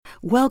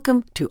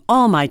Welcome to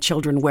All My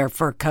Children Wear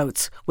Fur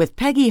Coats with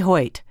Peggy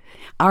Hoyt.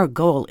 Our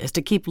goal is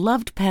to keep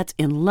loved pets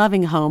in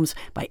loving homes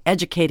by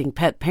educating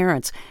pet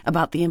parents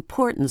about the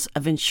importance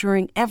of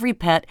ensuring every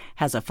pet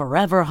has a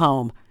forever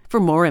home. For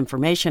more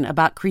information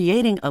about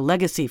creating a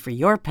legacy for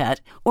your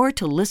pet or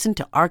to listen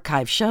to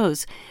archive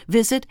shows,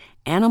 visit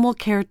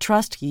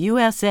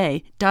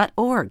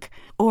animalcaretrustusa.org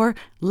or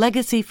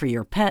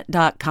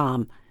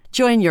legacyforyourpet.com.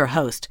 Join your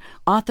host,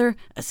 author,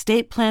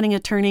 estate planning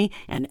attorney,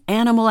 and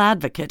animal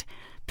advocate,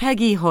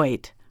 Peggy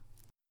Hoyt.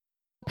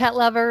 Pet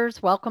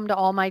lovers, welcome to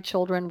All My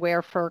Children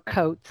Wear Fur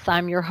Coats.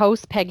 I'm your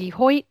host, Peggy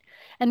Hoyt,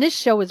 and this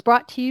show is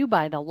brought to you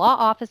by the law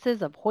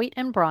offices of Hoyt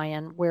and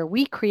Bryan, where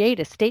we create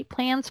estate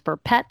plans for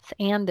pets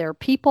and their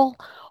people.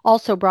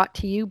 Also brought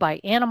to you by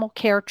Animal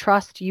Care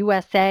Trust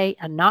USA,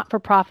 a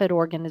not-for-profit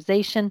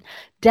organization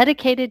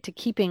dedicated to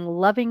keeping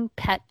loving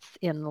pets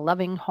in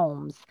loving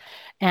homes.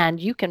 And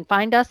you can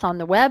find us on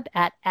the web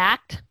at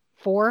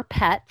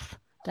Act4Pets.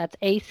 That's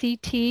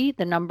ACT,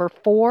 the number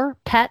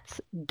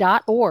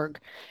 4pets.org.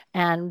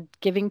 And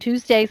Giving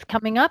Tuesday is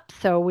coming up,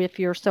 so if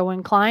you're so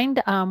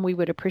inclined, we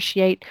would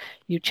appreciate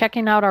you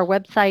checking out our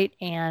website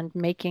and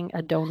making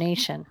a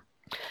donation.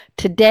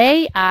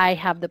 Today, I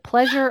have the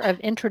pleasure of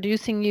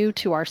introducing you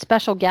to our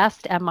special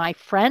guest and my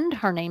friend.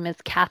 Her name is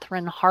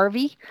Catherine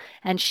Harvey,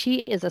 and she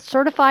is a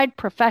certified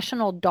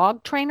professional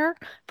dog trainer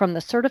from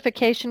the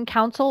Certification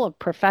Council of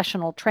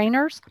Professional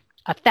Trainers,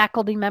 a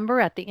faculty member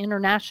at the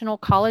International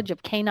College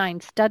of Canine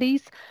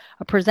Studies,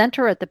 a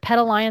presenter at the Pet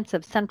Alliance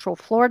of Central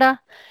Florida,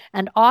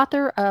 and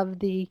author of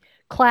the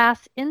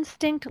class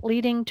Instinct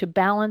Leading to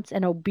Balance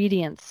and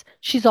Obedience.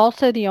 She's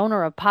also the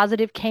owner of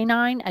Positive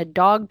Canine, a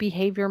dog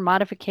behavior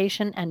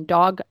modification and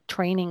dog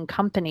training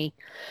company.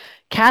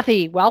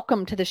 Kathy,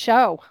 welcome to the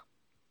show.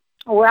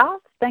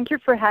 Well, thank you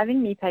for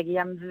having me, Peggy.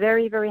 I'm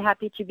very, very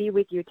happy to be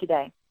with you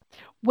today.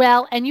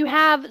 Well, and you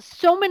have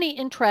so many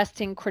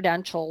interesting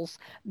credentials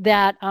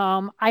that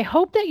I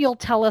hope that you'll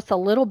tell us a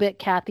little bit,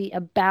 Kathy,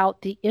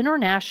 about the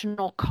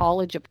International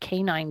College of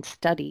Canine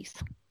Studies.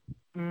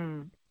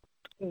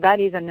 That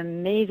is an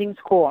amazing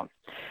school.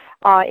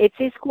 It's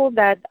a school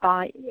that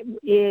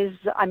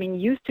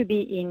used to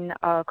be in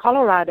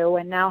Colorado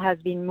and now has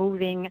been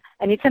moving,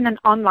 and it's an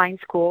online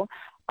school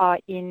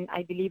in,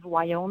 I believe,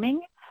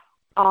 Wyoming.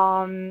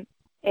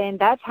 And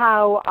that's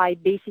how I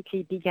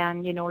basically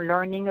began,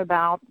 learning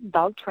about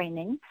dog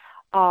training.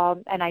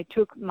 And I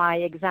took my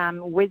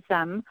exam with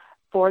them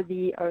for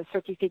the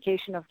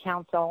Certification of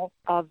Council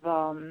of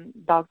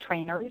Dog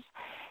Trainers.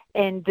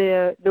 And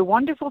the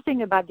wonderful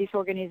thing about this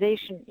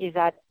organization is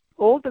that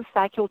all the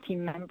faculty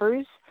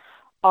members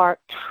are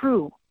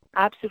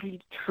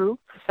absolutely true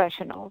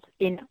professionals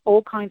in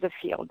all kinds of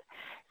fields.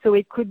 So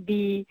it could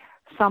be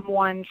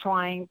someone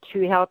trying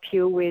to help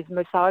you with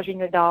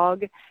massaging a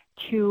dog,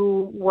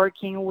 to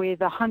working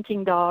with a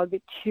hunting dog,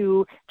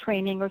 to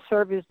training a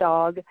service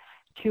dog,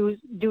 to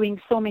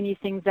doing so many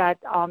things that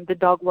the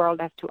dog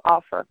world has to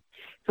offer.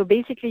 So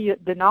basically,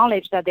 the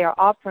knowledge that they're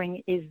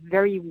offering is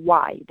very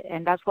wide,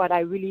 and that's what I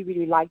really,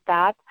 really like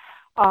that.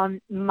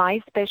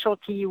 My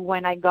specialty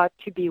when I got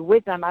to be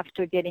with them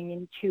after getting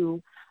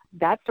into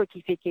that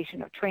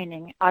certification of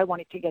training, I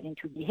wanted to get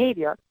into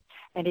behavior,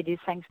 and it is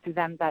thanks to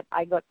them that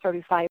I got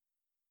certified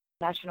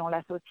National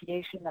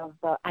Association of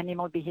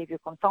Animal Behavior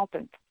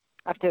Consultants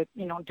after,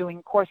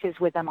 doing courses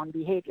with them on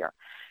behavior.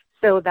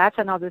 So that's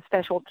another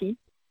specialty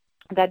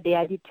that they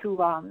added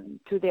to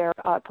their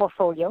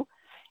portfolio.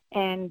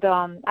 And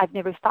I've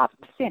never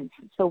stopped since.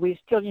 So we're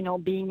still,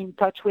 being in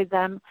touch with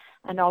them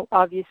and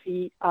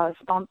obviously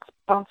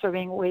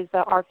sponsoring with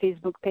our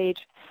Facebook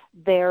page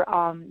their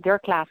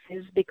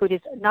classes, because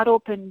it's not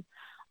open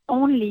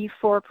only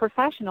for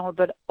professionals,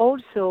 but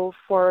also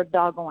for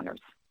dog owners.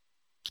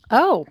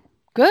 Oh,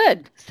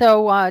 good.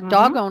 So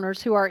dog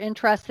owners who are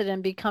interested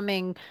in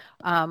becoming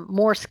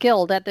more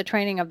skilled at the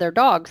training of their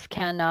dogs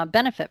can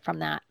benefit from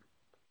that.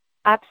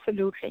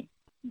 Absolutely.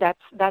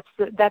 That's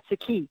the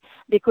key,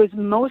 because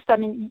most of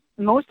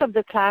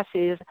the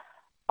classes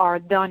are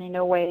done in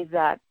a way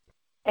that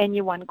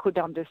anyone could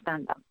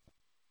understand them.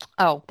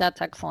 Oh, that's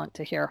excellent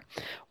to hear.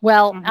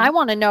 Well, I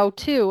want to know,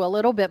 too, a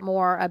little bit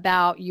more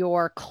about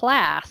your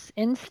class,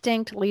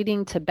 Instinct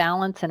Leading to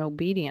Balance and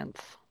Obedience.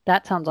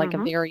 That sounds like a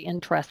very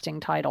interesting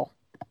title.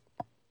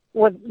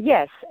 Well,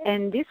 yes,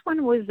 and this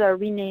one was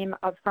renamed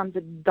from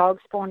the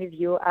dog's point of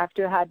view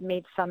after I had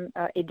made some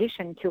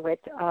addition to it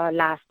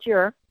last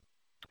year,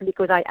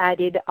 because I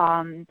added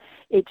a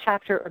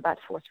chapter about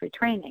force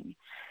retraining.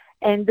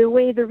 And the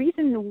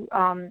reason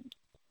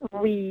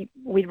we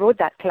wrote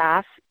that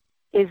class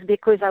is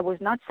because I was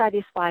not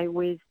satisfied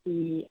with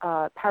the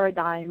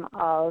paradigm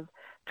of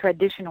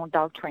traditional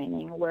dog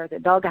training, where the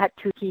dog had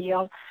to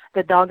heel,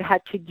 the dog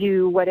had to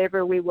do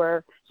whatever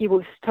he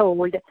was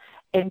told.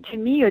 And to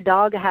me, a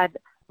dog had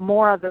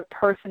more of a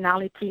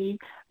personality,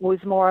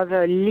 was more of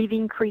a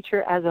living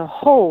creature as a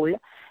whole,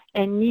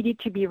 and needed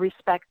to be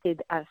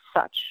respected as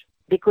such,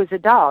 because a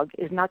dog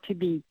is not to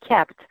be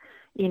kept,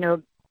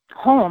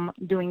 home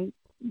doing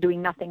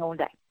nothing all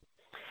day.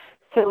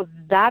 So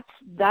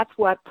that's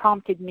what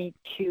prompted me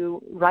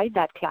to write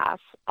that class.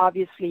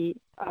 Obviously,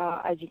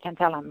 as you can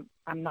tell,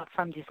 I'm not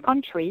from this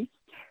country,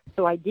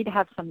 so I did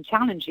have some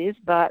challenges,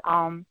 but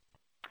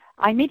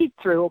I made it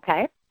through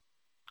okay.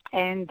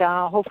 And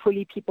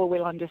hopefully people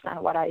will understand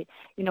what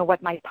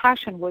my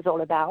passion was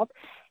all about.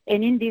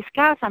 And in this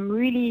class, I'm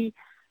really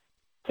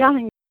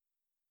telling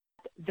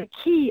the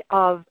key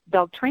of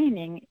dog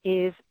training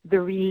is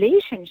the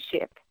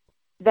relationship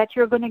that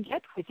you're going to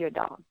get with your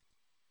dog,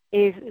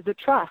 is the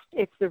trust,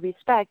 it's the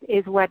respect,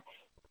 is what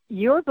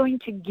you're going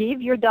to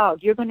give your dog.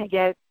 You're going to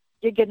get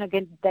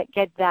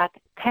that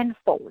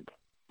tenfold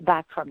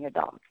back from your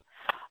dog.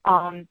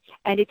 And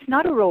it's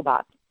not a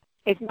robot.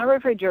 It's not a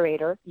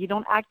refrigerator. You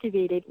don't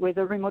activate it with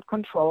a remote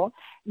control.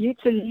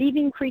 It's a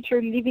living creature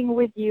living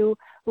with you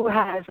who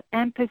has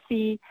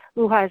empathy,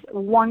 who has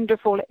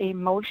wonderful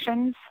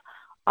emotions,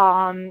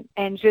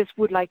 and just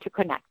would like to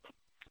connect.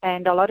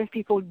 And a lot of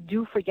people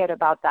do forget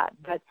about that.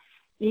 But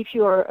if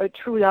you're a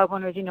true dog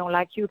owner,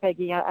 like you,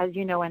 Peggy, as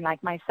you know, and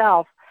like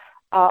myself,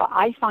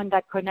 I find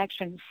that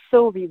connection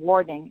so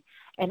rewarding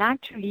and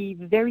actually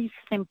very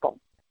simple.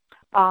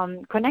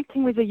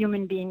 Connecting with a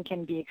human being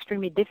can be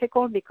extremely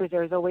difficult because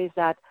there's always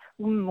that,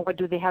 what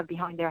do they have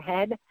behind their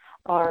head,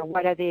 or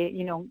what are they,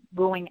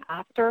 going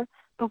after?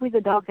 But with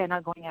a dog, they're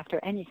not going after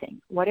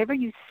anything. Whatever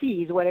you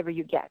see is whatever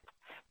you get.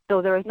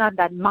 So there is not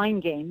that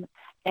mind game,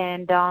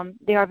 and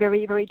they are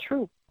very, very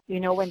true.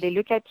 When they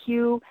look at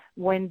you,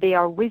 when they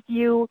are with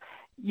you,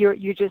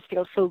 you just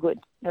feel so good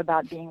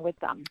about being with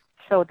them.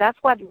 So that's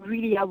what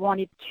really I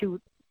wanted to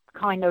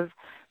kind of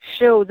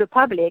show the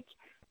public.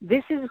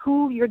 This is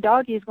who your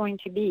dog is going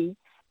to be,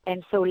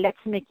 and so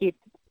let's make it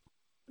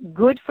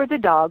good for the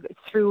dog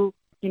through,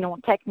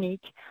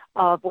 technique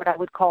of what I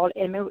would call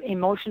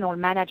emotional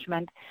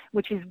management,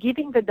 which is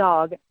giving the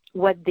dog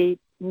what they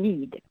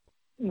need,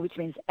 which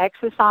means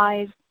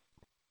exercise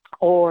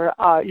or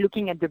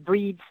looking at the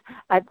breeds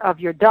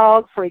of your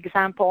dog. For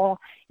example,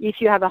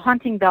 if you have a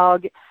hunting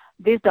dog,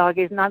 this dog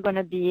is not going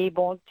to be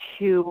able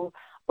to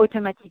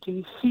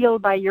automatically heel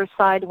by your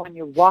side when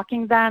you're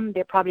walking them.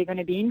 They're probably going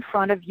to be in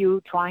front of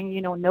you trying,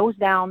 nose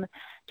down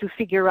to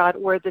figure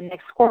out where the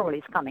next squirrel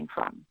is coming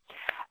from.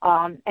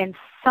 And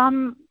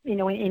some,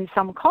 in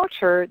some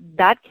culture,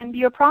 that can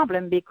be a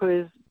problem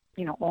because,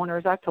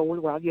 owners are told,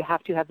 well, you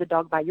have to have the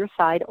dog by your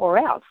side or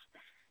else.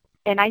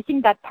 And I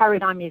think that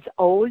paradigm is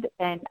old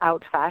and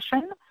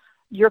out-fashioned.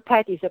 Your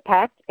pet is a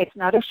pet. It's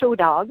not a show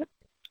dog.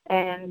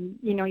 And,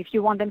 if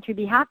you want them to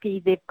be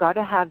happy, they've got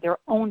to have their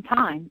own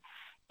time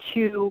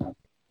to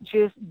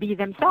just be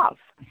themselves.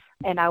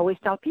 And I always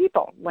tell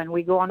people, when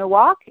we go on a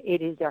walk,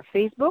 it is their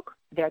Facebook,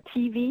 their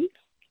TV,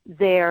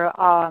 their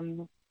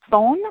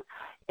phone,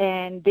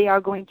 and they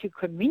are going to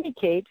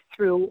communicate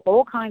through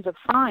all kinds of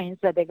signs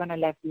that they're going to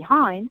leave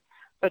behind,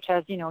 such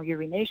as,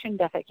 urination,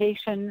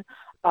 defecation,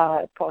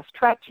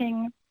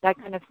 post-stretching, that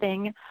kind of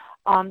thing,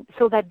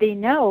 so that they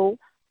know,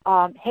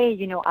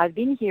 hey, I've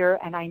been here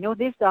and I know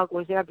this dog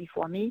was there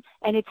before me,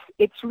 and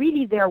it's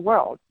really their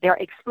world. They're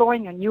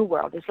exploring a new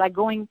world. It's like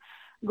going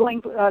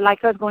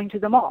like us going to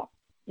the mall.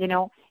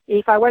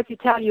 If I were to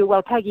tell you,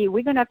 well, Peggy,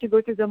 we're going to have to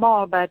go to the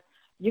mall, but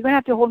you're going to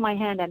have to hold my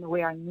hand and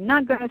we are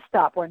not going to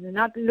stop. We're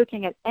not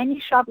looking at any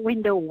shop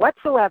window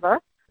whatsoever,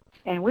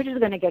 and we're just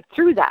going to get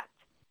through that.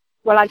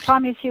 Well, I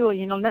promise you,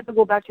 you'll never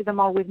go back to the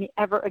mall with me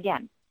ever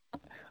again.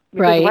 Because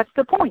right. What's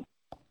the point?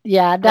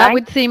 Yeah, that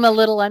would seem a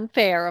little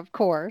unfair, of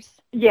course.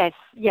 Yes.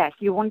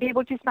 You won't be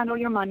able to spend all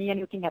your money and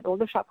looking at all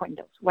the shop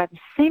windows. Well, the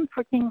same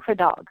thing for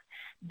dogs.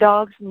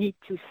 Dogs need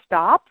to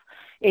stop.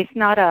 It's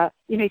not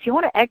if you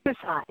want to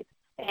exercise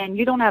and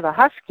you don't have a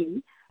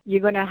husky,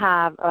 you're going to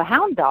have a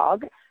hound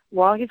dog.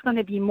 Well, it's going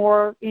to be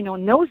more,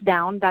 nose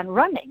down than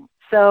running.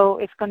 So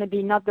it's going to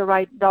be not the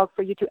right dog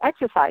for you to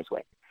exercise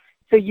with.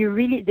 So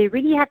they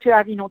really have to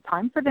have,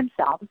 time for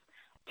themselves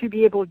to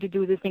be able to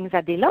do the things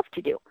that they love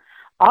to do.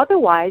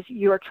 Otherwise,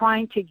 you're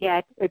trying to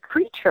get a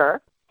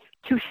creature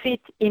to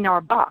fit in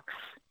our box.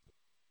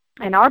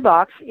 And our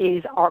box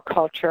is our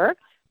culture.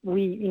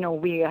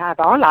 We have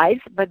our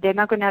lives, but they're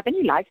not going to have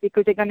any lives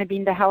because they're going to be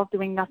in the house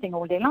doing nothing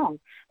all day long.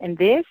 And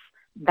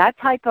that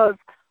type of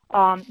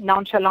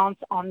nonchalance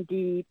on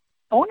the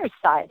owner's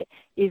side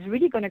is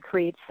really going to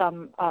create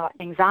some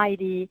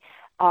anxiety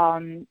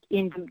in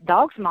the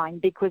dog's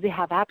mind because they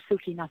have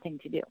absolutely nothing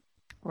to do.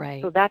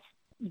 Right. So that's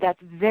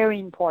very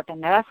important.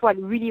 And that's what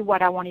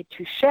I wanted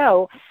to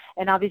show.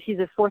 And obviously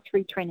the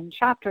 4-3 training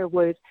chapter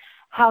was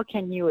how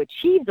can you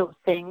achieve those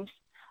things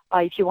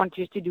if you want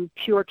just to do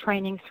pure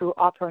training through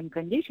operant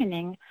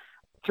conditioning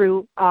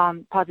through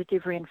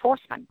positive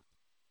reinforcement.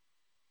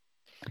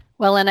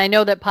 Well, and I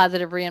know that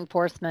positive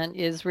reinforcement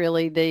is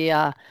really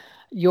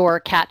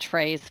your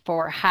catchphrase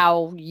for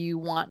how you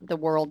want the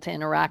world to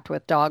interact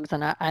with dogs,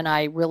 and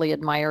I really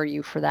admire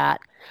you for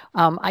that.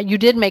 You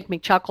did make me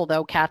chuckle,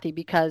 though, Kathy,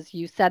 because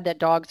you said that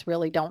dogs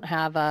really don't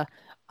have a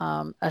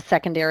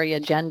secondary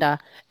agenda,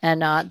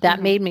 and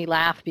that made me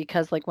laugh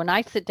because, like, when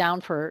I sit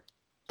down to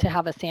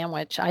have a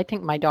sandwich, I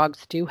think my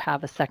dogs do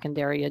have a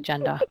secondary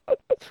agenda.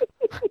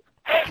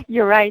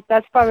 You're right.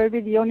 That's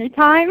probably the only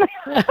time.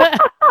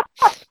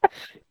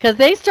 Because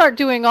they start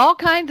doing all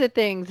kinds of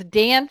things,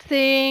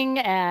 dancing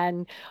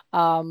and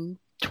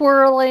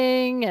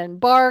twirling and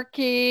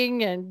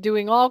barking and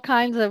doing all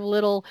kinds of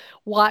little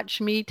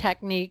watch me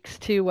techniques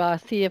to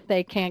see if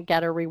they can't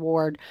get a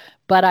reward.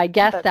 But I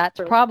guess that's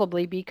true.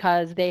 probably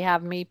because they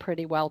have me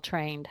pretty well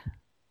trained.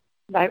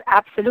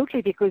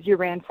 Absolutely, because you're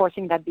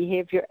reinforcing that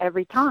behavior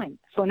every time.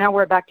 So now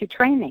we're back to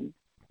training.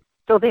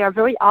 So they are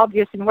very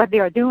obvious in what they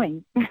are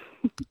doing.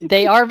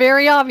 They are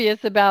very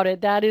obvious about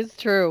it. That is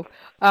true.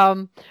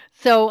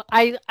 So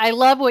I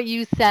love what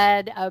you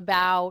said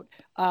about,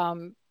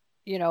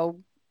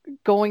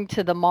 going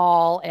to the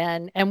mall,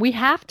 and we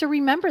have to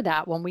remember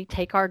that when we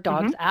take our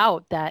dogs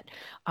out, that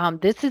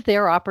this is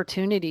their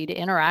opportunity to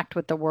interact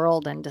with the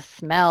world and to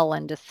smell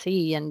and to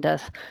see and to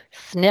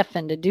sniff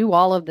and to do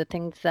all of the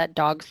things that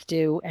dogs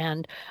do.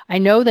 And I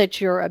know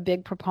that you're a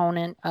big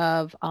proponent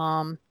of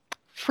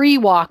free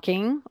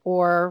walking,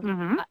 or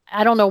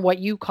I don't know what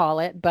you call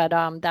it, but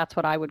that's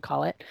what I would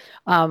call it,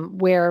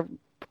 where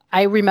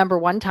I remember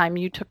one time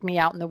you took me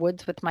out in the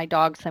woods with my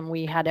dogs and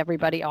we had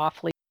everybody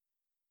off leash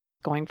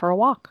going for a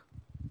walk.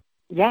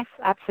 Yes,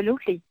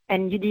 absolutely.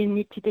 And you didn't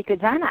need to take a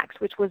Xanax,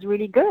 which was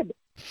really good.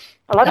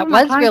 A lot that of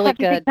my was clients really have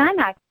to good. take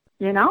Xanax,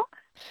 you know?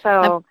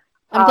 So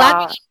I'm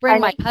glad you didn't bring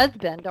my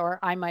husband, or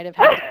I might have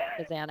had to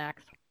take a Xanax.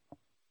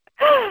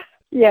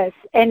 Yes,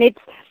 and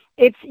it's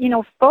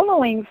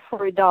following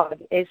for a dog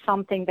is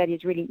something that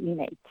is really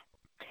innate.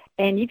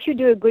 And if you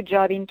do a good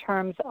job in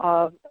terms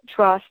of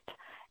trust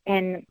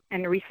and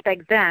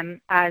respect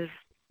them as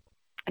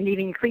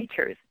living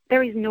creatures,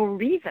 there is no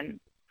reason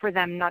for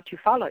them not to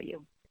follow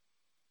you.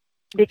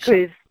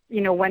 Because,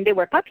 when they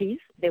were puppies,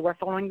 they were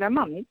following their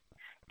mommies,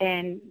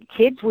 and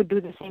kids would do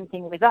the same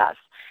thing with us.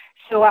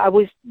 So I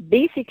was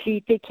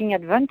basically taking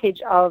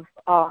advantage of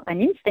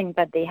an instinct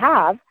that they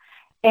have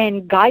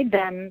and guide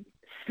them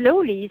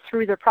slowly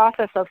through the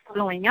process of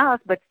following us,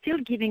 but still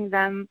giving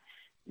them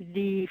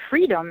the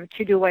freedom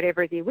to do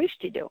whatever they wish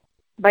to do.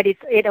 But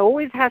it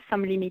always has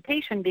some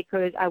limitation,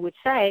 because I would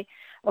say,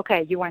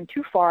 okay, you went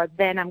too far,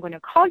 then I'm going to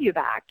call you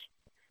back.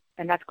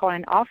 And that's called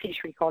an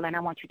off-leash recall, and I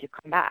want you to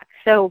come back.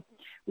 So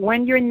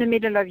when you're in the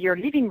middle of your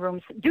living room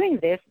doing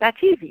this,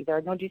 that's easy.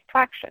 There's no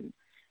distraction.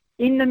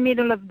 In the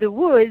middle of the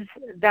woods,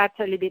 that's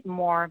a little bit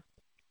more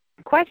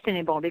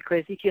questionable,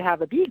 because if you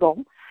have a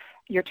beagle,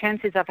 your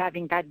chances of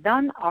having that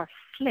done are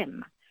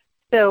slim.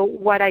 So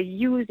what I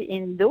use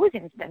in those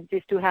instances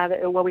is to have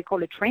what we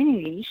call a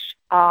training leash,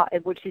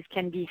 which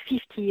can be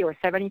 50 or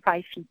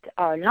 75 feet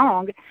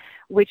long,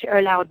 which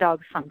allow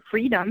dogs some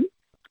freedom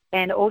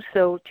and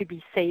also to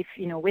be safe,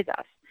 with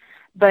us.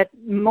 But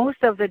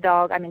most of the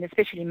dog,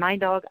 especially my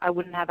dog, I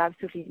wouldn't have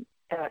absolutely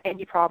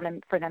any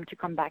problem for them to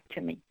come back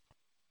to me.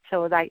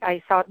 So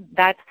I thought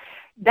that's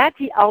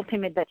the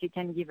ultimate that you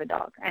can give a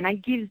dog. And I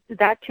give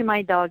that to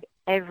my dog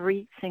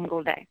every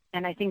single day.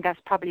 And I think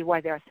that's probably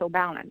why they are so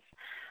balanced.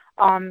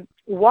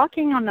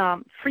 Walking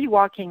on free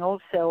walking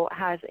also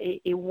has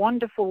a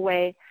wonderful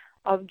way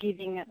of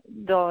giving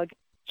dog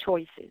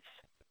choices.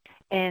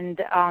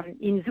 And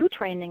in zoo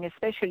training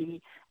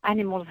especially,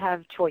 animals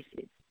have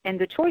choices. And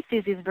the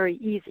choices is very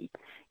easy.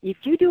 If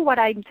you do what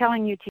I'm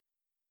telling you to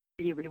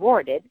be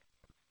rewarded,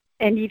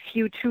 and if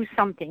you choose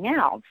something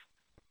else,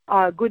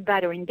 good,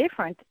 bad, or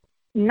indifferent,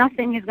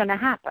 nothing is going to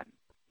happen.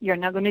 You're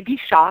not going to be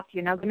shocked.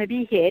 You're not going to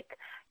be hit.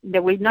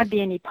 There will not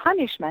be any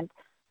punishment,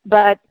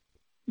 but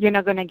you're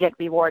not going to get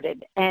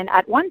rewarded. And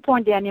at one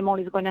point, the animal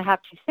is going to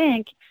have to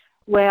think,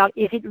 well,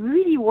 is it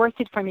really worth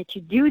it for me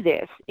to do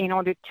this in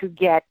order to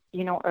get,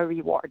 a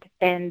reward?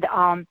 And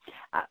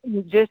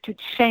just to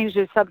change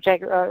the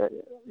subject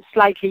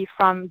slightly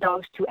from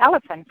dogs to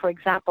elephant, for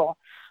example,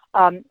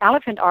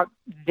 elephants are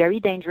very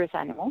dangerous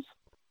animals,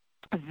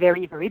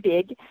 very, very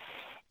big.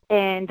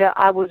 And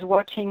I was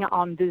watching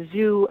on the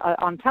zoo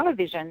on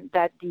television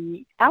that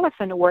the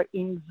elephants were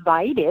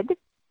invited,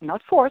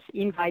 not forced,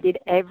 invited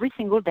every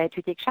single day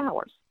to take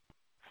showers.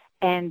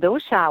 And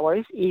those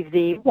showers, if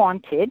they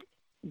wanted,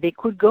 they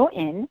could go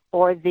in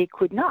or they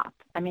could not.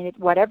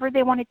 Whatever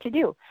they wanted to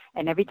do.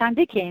 And every time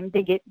they came,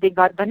 they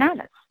got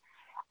bananas.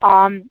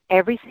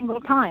 Every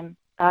single time.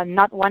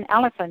 Not one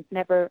elephant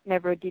never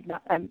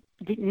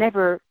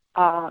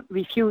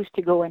refused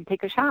to go and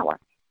take a shower.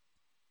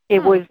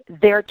 It was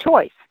their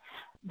choice.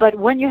 But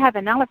when you have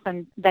an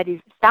elephant that is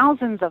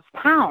thousands of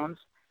pounds,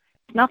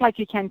 it's not like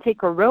you can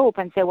take a rope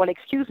and say, well,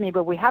 excuse me,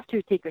 but we have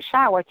to take a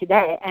shower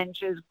today, and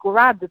just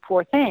grab the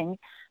poor thing,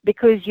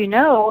 because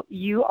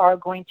you are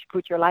going to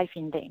put your life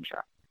in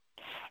danger.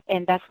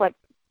 And that's what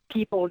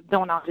people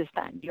don't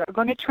understand. You're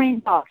going to train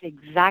dogs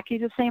exactly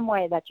the same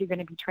way that you're going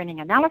to be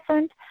training an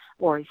elephant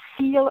or a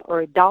seal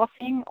or a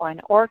dolphin or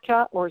an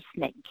orca or a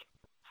snake.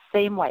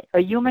 Same way. A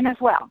human as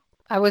well.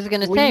 I was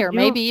going to say, or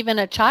maybe even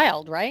a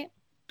child, right?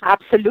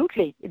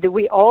 Absolutely.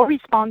 We all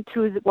respond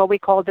to what we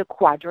call the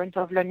quadrant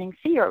of learning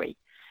theory.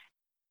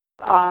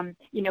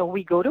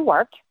 We go to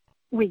work,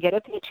 we get a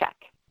paycheck.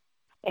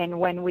 And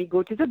when we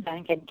go to the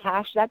bank and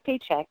cash that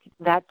paycheck,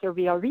 that's a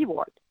real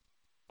reward.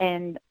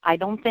 And I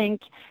don't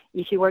think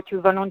if you were to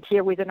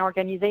volunteer with an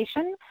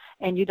organization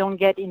and you don't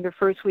get in the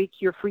first week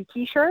your free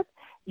T-shirt,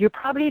 you're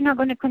probably not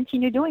going to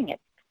continue doing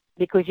it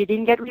because you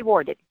didn't get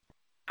rewarded.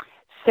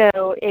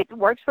 So it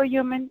works for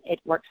humans, it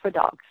works for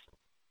dogs.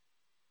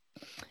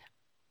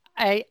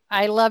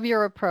 I love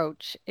your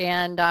approach.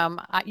 And,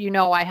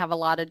 I have a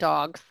lot of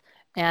dogs.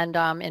 And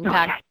in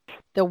fact,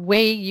 the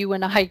way you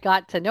and I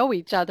got to know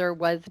each other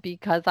was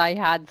because I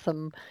had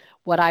some,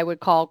 what I would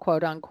call,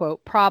 quote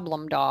unquote,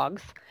 problem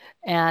dogs.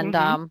 And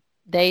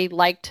they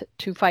liked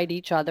to fight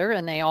each other,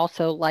 and they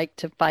also liked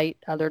to fight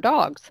other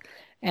dogs.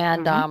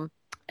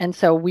 And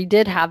so we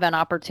did have an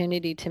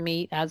opportunity to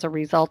meet as a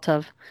result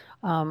of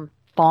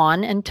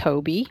Fawn and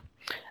Toby.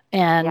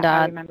 And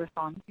I remember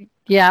Fawn.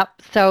 Yeah,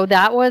 so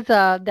that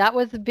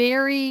was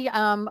very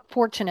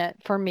fortunate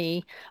for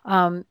me.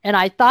 And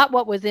I thought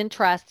what was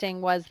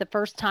interesting was the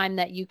first time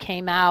that you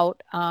came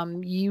out,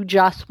 you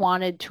just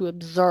wanted to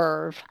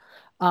observe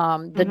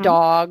the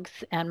dogs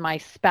and my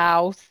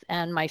spouse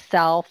and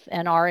myself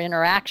and our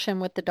interaction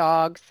with the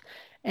dogs.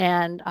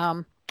 And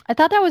I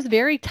thought that was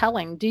very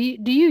telling. Do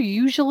you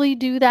usually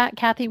do that,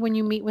 Kathy, when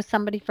you meet with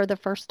somebody for the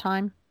first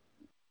time?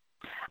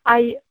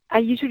 I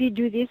usually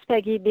do this,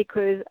 Peggy,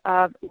 because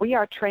we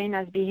are trained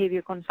as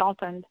behavior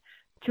consultants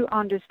to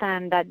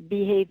understand that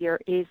behavior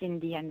is in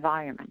the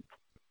environment.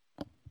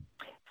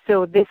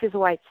 So this is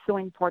why it's so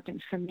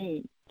important for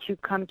me to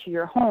come to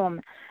your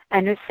home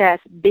and assess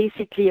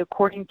basically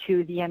according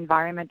to the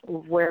environment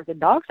of where the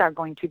dogs are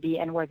going to be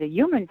and where the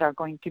humans are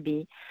going to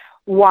be,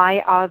 why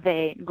are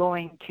they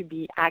going to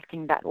be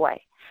acting that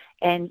way?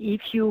 And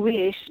if you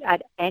wish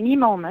at any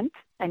moment,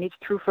 and it's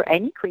true for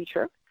any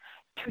creature,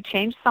 to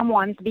change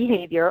someone's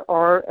behavior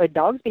or a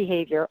dog's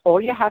behavior, all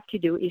you have to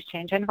do is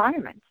change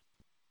environment.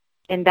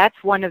 And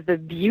that's one of the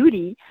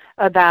beauty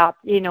about,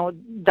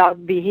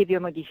 dog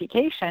behavior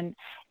modification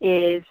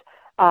is,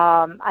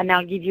 and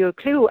I'll give you a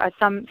clue,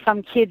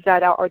 some kids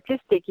that are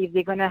autistic, if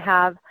they're going to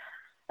have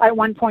at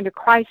one point a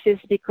crisis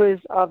because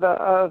of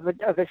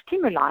a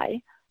stimuli,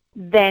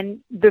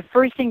 then the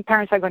first thing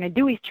parents are going to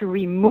do is to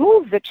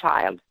remove the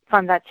child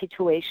from that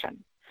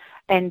situation.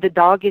 And the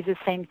dog is the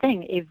same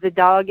thing. If the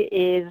dog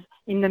is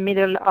in the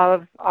middle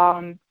of,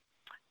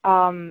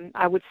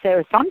 I would say,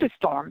 a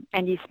thunderstorm,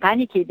 and he's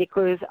panicky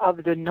because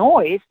of the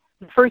noise,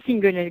 the first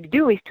thing you're going to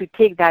do is to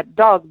take that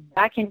dog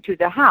back into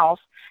the house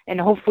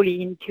and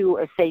hopefully into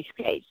a safe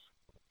place.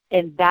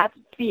 And that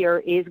fear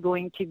is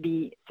going to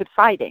be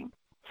subsiding.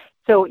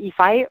 So if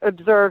I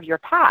observe your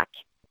pack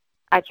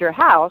at your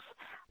house,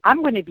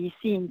 I'm going to be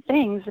seeing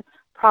things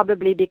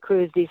probably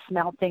because they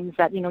smell things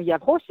that, you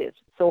have horses.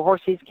 So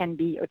horses can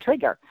be a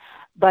trigger.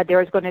 But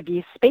there's going to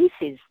be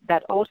spaces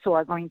that also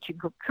are going to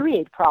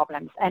create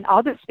problems and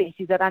other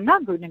spaces that are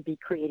not going to be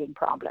creating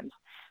problems.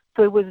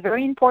 So it was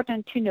very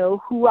important to know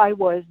who I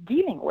was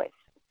dealing with.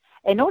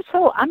 And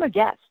also, I'm a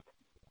guest.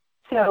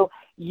 So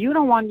you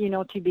don't want,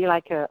 to be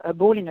like a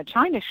bull in a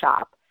china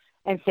shop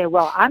and say,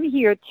 well, I'm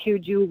here to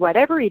do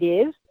whatever it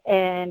is,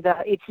 and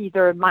it's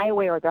either my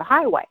way or the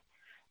highway.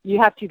 You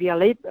have to be a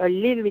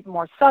little bit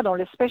more subtle,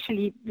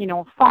 especially,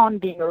 Fawn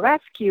being a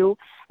rescue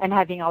and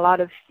having a lot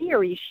of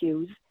fear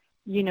issues.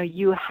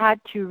 You had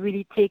to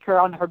really take her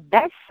on her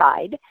best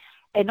side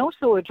and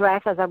also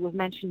address, as I was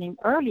mentioning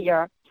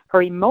earlier,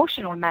 her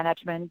emotional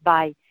management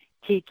by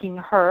taking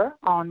her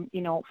on,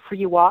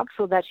 free walks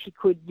so that she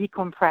could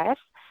decompress,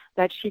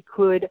 that she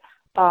could,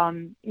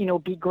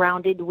 be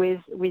grounded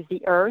with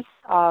the earth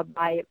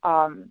by,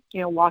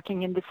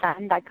 walking in the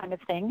sand, that kind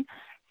of thing.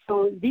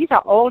 So these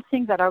are all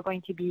things that are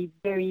going to be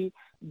very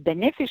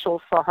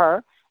beneficial for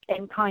her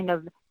and kind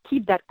of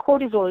keep that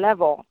cortisol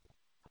level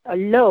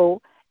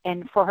low,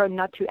 and for her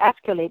not to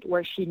escalate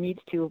where she needs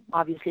to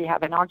obviously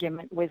have an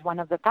argument with one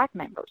of the pack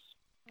members.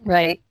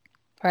 Right.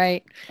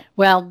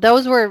 Well,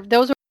 those were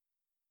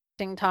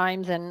interesting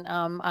times, and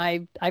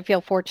I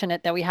feel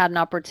fortunate that we had an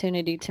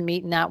opportunity to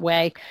meet in that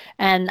way.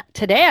 And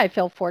today I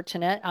feel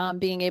fortunate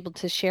being able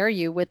to share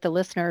you with the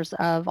listeners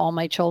of All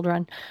My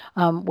Children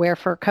Wear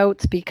Fur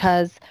Coats,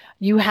 because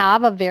you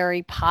have a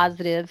very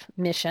positive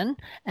mission.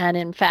 And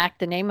in fact,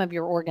 the name of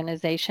your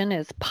organization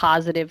is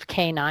Pawsitive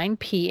Canine,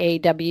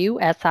 PAWSITIVE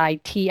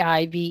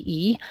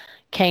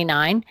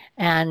Canine,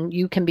 and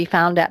you can be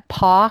found at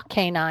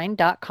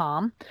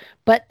pawcanine.com.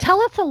 But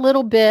tell us a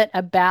little bit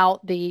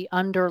about the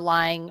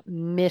underlying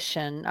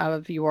mission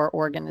of your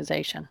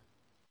organization.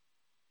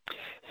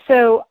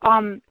 So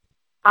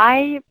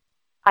I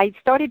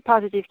started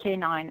Pawsitive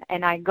Canine,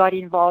 and I got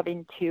involved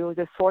into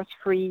the Source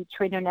Free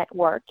Trainer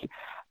Network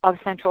of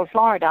Central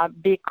Florida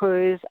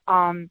because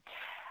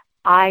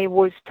I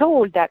was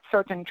told that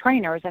certain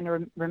trainers,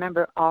 and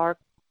remember our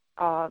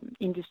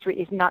industry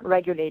is not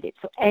regulated,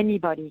 so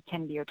anybody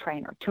can be a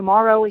trainer.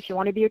 Tomorrow, if you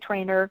want to be a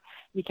trainer,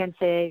 you can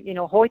say,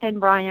 Hoyt and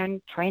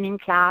Bryan training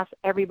class,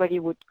 everybody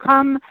would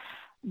come,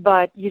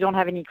 but you don't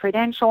have any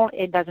credential,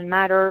 it doesn't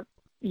matter,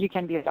 you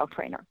can be a dog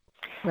trainer.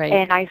 Right.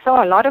 And I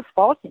saw a lot of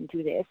faults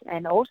into this,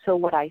 and also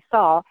what I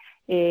saw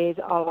is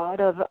a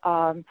lot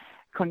of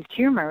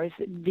consumers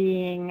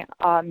being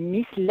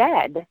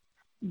misled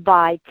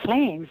by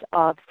claims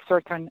of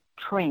certain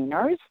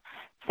trainers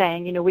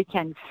saying, we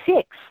can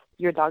fix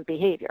your dog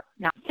behavior.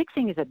 Now,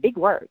 fixing is a big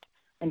word,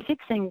 and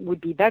fixing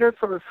would be better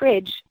for a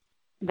fridge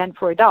than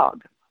for a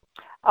dog.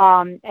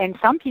 And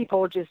some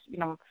people just,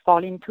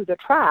 fall into the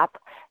trap,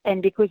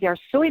 and because they're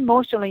so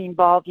emotionally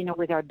involved,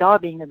 with their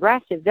dog being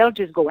aggressive, they'll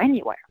just go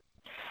anywhere.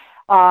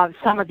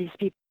 Some of these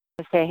people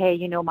say, hey,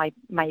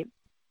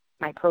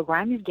 my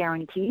program is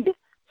guaranteed,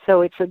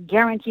 so it's a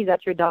guarantee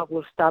that your dog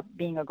will stop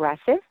being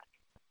aggressive,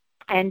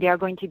 and they are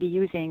going to be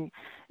using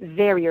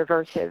very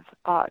aversive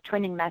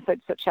training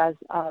methods such as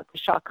the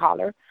shock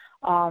collar,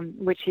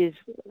 which is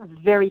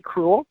very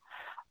cruel.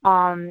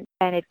 And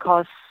it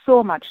caused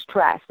so much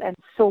stress and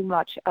so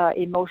much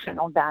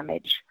emotional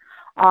damage.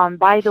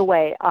 By the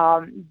way,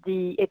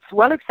 it's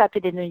well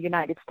accepted in the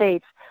United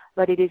States,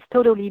 but it is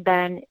totally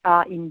banned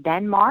in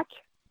Denmark,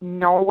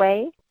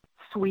 Norway,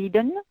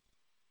 Sweden,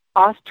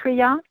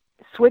 Austria,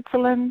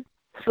 Switzerland,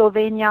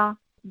 Slovenia,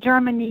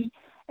 Germany,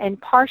 and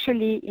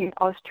partially in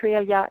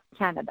Australia,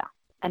 Canada,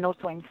 and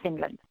also in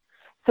Finland.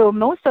 So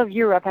most of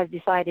Europe has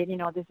decided,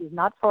 this is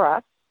not for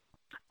us.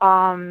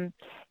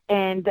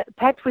 And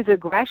pets with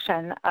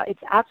aggression,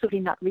 it's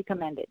absolutely not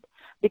recommended,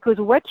 because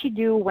what you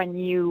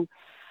do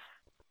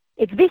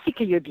it's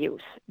basically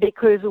abuse,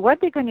 because what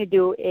they're going to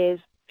do is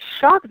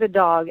shock the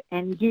dog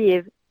and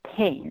give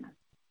pain,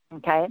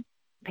 okay?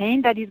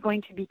 Pain that is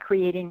going to be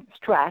creating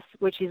stress,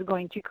 which is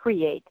going to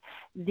create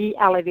the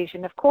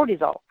elevation of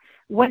cortisol.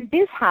 When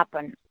this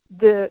happens,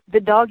 the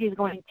dog is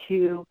going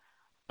to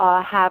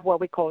have what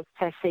we call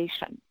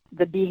cessation.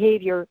 The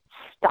behavior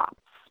stops.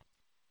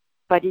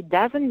 But it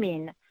doesn't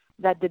mean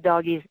that the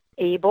dog is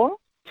able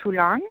to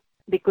learn,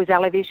 because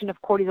elevation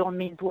of cortisol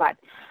means what?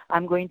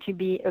 I'm going to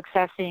be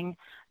accessing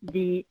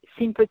the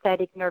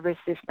sympathetic nervous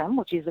system,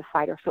 which is the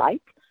fight or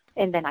flight,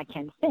 and then I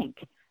can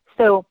think.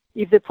 So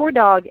if the poor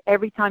dog,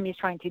 every time he's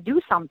trying to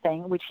do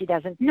something which he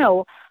doesn't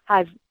know,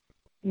 has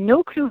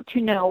no clue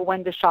to know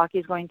when the shock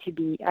is going to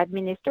be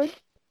administered,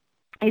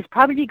 he's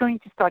probably going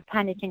to start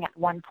panicking at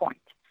one point.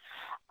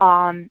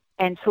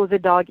 And so the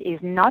dog is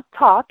not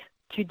taught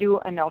to do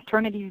an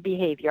alternative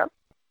behavior,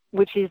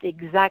 which is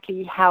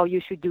exactly how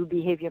you should do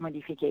behavior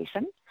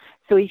modification.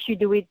 So if you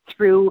do it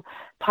through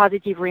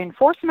positive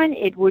reinforcement,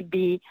 it would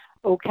be,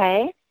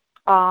 okay,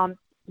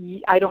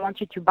 I don't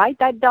want you to bite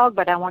that dog,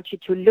 but I want you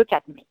to look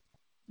at me.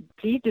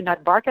 Please do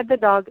not bark at the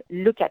dog,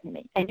 look at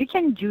me. And you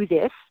can do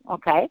this,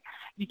 okay?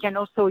 You can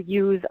also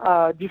use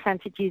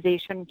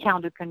desensitization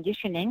counter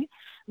conditioning,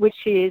 which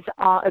is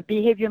a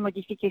behavior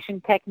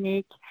modification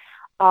technique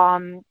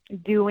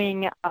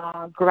doing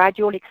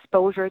gradual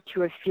exposure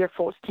to a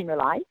fearful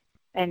stimuli.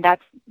 And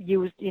that's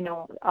used, in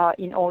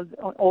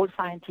all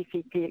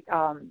scientific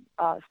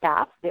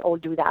staff. They all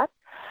do that.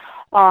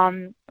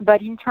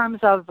 But in terms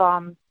of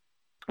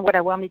what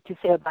I wanted to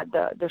say about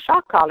the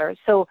shock collar,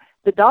 so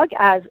the dog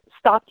has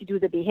stopped to do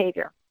the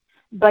behavior,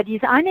 but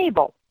he's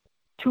unable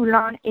to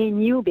learn a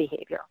new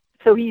behavior.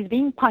 So he's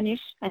being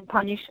punished and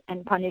punished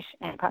and punished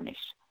and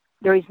punished.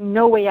 There is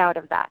no way out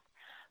of that.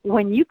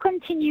 When you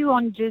continue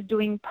on just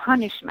doing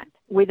punishment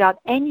without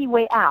any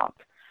way out,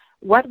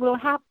 what will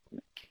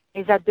happen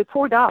is that the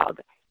poor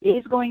dog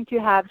is going to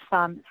have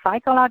some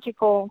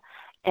psychological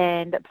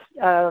and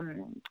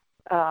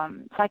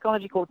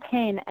psychological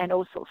pain and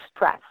also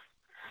stress.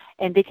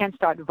 And they can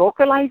start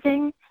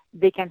vocalizing,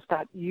 they can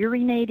start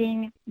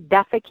urinating,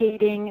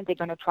 defecating, they're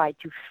going to try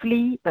to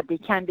flee, but they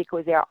can't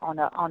because they're on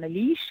a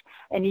leash.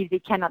 And if they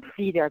cannot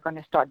flee, they're going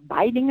to start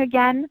biting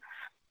again.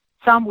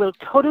 Some will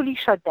totally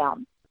shut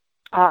down,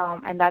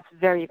 and that's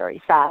very,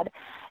 very sad.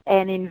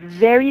 And in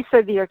very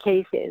severe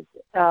cases,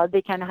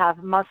 they can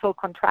have muscle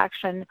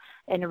contraction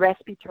and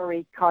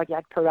respiratory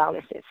cardiac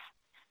paralysis.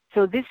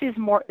 So this is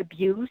more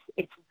abuse.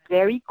 It's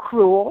very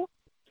cruel.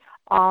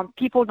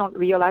 People don't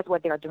realize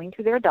what they are doing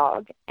to their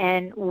dog.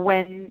 And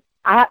when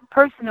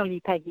personally,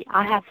 Peggy,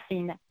 I have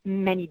seen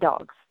many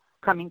dogs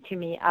coming to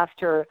me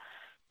after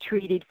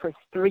treated for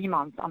 3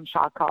 months on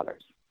shock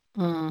collars.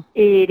 Mm.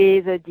 It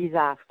is a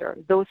disaster.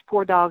 Those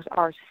poor dogs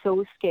are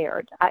so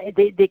scared.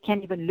 They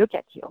can't even look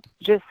at you,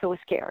 just so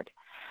scared.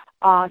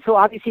 So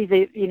obviously,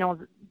 the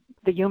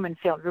human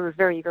feel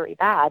very, very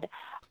bad.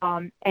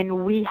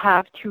 And we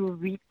have to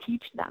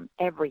reteach them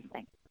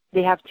everything.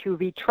 They have to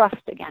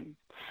retrust again.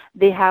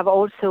 They have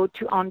also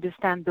to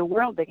understand the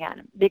world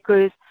again.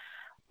 Because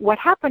what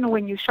happens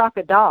when you shock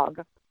a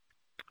dog,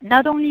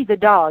 not only the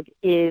dog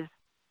is,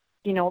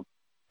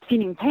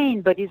 feeling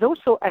pain, but is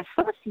also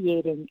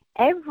associating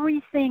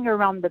everything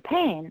around the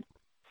pain,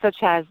 such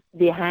as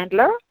the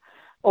handler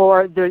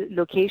or the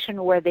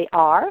location where they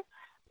are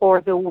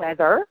or the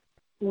weather,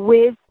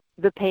 with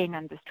the pain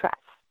and the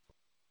stress.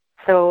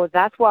 So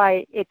that's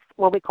why it's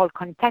what we call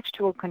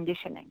contextual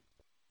conditioning,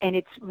 and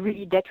it's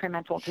really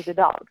detrimental to the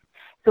dog.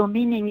 So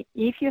meaning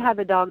if you have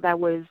a dog that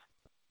was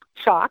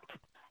shocked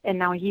and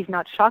now he's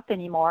not shocked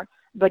anymore,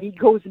 but he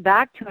goes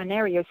back to an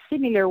area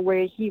similar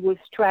where he was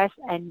stressed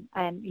and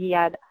he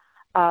had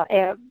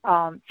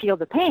feel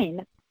the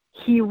pain,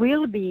 he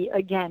will be,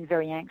 again,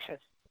 very anxious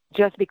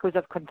just because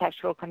of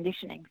contextual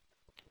conditioning.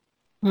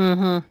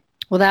 Mm-hmm.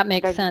 Well, that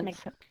makes Does it sense. make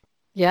sense?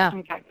 Yeah.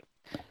 Okay.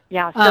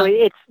 Yeah,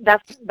 so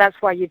that's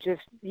why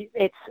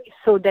it's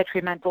so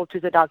detrimental to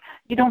the dog.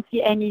 You don't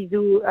see any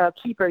zoo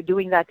keeper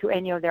doing that to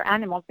any of their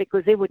animals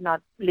because they would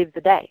not live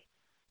the day.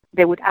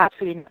 They would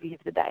absolutely not live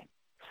the day.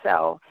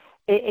 So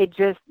it's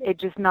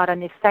just not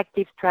an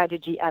effective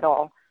strategy at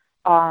all.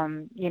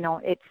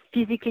 It's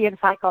physically and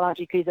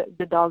psychologically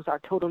the dogs are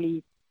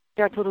totally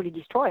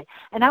destroyed.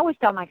 And I always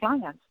tell my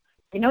clients,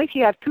 if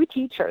you have two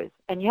teachers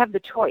and you have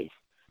the choice,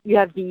 you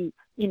have the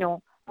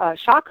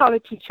shot collar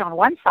teacher on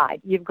one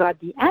side, you've got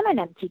the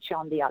M&M teacher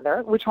on the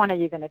other. Which one are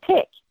you going to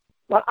take?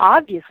 Well,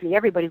 obviously,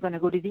 everybody's going to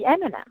go to the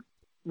M&M.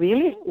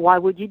 Really? Why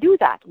would you do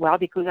that? Well,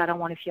 because I don't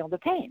want to feel the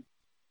pain.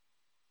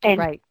 And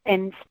right.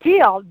 And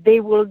still, they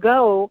will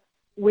go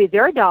with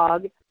their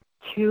dog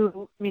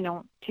to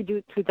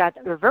that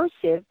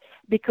aversive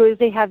because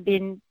they have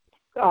been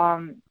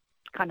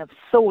kind of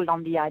sold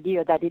on the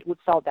idea that it would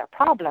solve their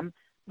problem.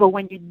 But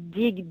when you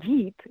dig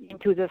deep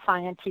into the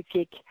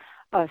scientific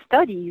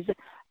studies,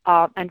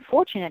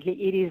 unfortunately,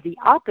 it is the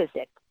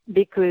opposite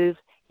because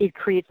it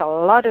creates a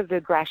lot of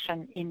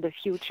aggression in the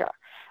future.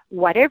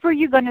 Whatever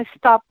you're going to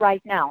stop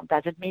right now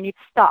doesn't mean it's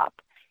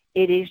stopped.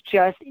 It is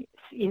just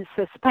in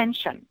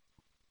suspension,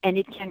 and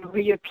it can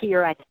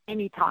reappear at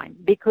any time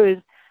because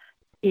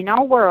in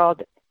our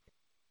world,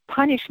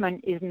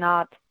 punishment is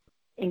not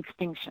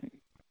extinction.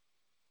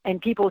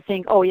 And people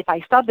think, oh, if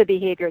I stop the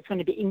behavior, it's going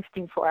to be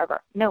extinct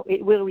forever. No,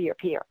 it will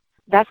reappear.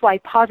 That's why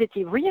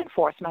positive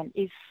reinforcement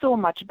is so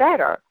much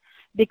better,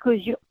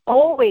 because you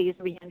always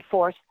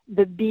reinforce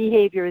the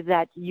behavior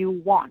that you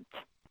want.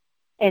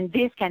 And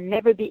this can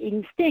never be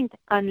extinct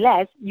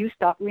unless you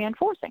stop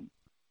reinforcing.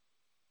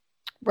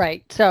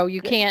 Right. So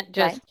you can't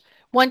just,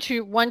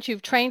 right. once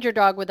you've trained your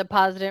dog with a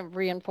positive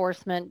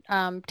reinforcement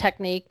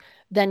technique,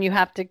 then you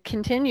have to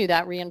continue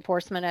that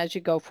reinforcement as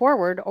you go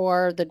forward,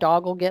 or the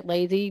dog will get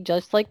lazy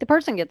just like the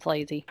person gets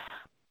lazy.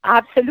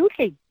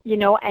 Absolutely.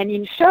 And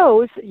in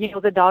shows,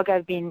 the dog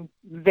has been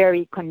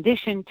very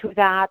conditioned to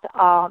that.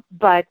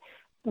 But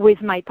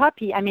with my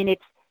puppy, I mean,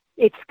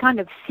 it's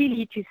kind of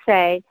silly to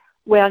say,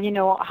 well,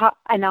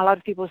 and a lot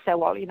of people say,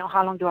 well,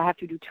 how long do I have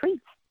to do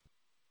treats?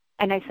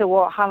 And I said,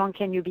 well, how long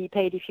can you be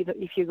paid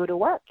if you go to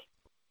work?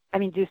 I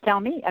mean, just tell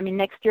me. I mean,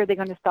 next year they're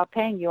going to stop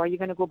paying you. Are you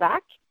going to go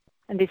back?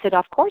 And they said,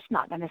 of course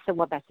not. And I said,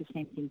 well, that's the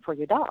same thing for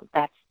your dog.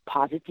 That's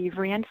positive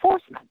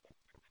reinforcement.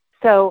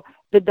 So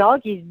the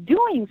dog is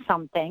doing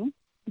something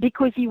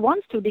because he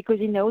wants to, because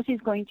he knows he's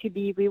going to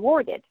be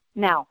rewarded.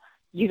 Now,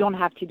 you don't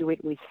have to do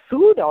it with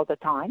food all the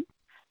time,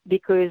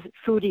 because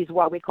food is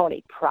what we call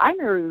a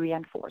primary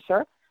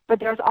reinforcer, but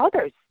there's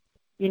others.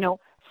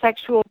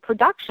 Sexual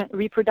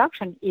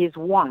reproduction is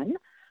one,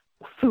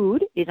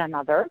 food is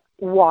another,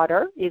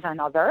 water is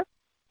another,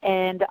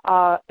 and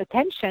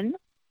attention,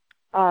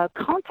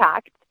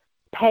 contact,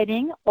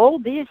 petting, all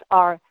these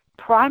are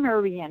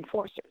primary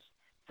reinforcers.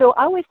 So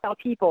I always tell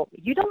people,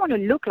 you don't want to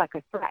look like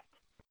a threat,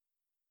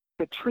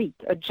 a treat,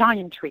 a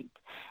giant treat.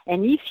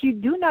 And if you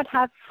do not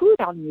have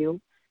food on you,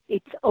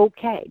 it's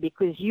okay,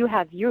 because you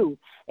have you,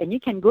 and you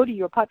can go to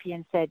your puppy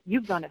and say,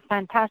 you've done a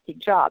fantastic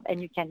job,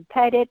 and you can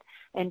pet it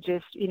and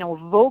just,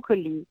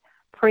 vocally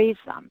praise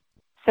them.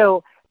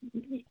 So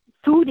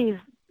food is,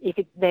 if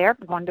it's there,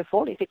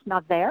 wonderful. If it's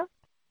not there,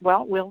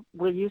 well,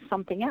 we'll use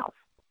something else.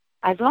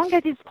 As long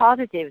as it's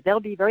positive, they'll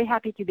be very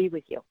happy to be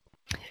with you.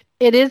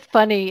 It is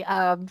funny.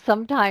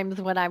 Sometimes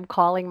when I'm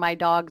calling my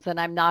dogs and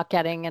I'm not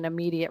getting an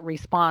immediate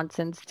response,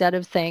 instead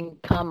of saying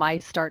come, I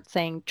start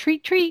saying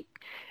treat, treat.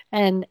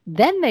 And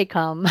then they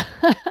come.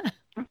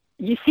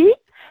 You see?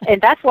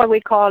 And that's what we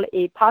call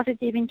a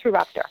positive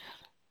interrupter.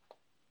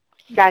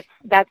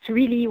 That's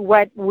really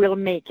what will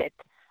make it.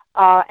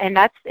 And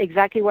that's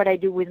exactly what I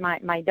do with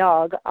my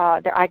dog.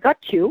 I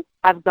got two.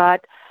 I've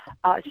got,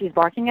 she's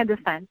barking at the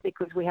fence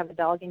because we have a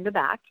dog in the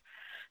back.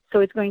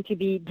 So it's going to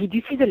be, did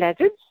you see the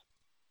lizards?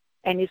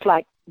 And it's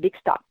like, big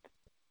stop,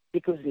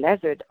 because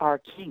lizards are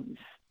kings.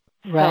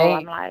 Right. So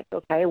I'm like,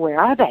 okay, where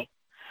are they?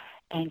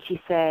 And she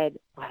said,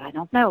 well, I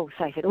don't know.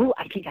 So I said, oh,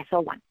 I think I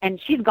saw one.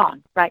 And she's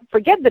gone, right?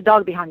 Forget the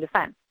dog behind the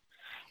fence.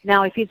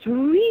 Now, if it's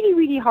really,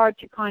 really hard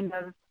to kind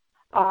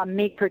of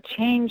make her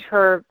change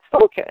her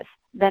focus,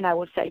 then I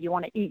would say you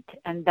want to eat,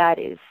 and that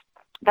is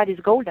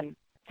golden.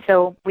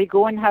 So we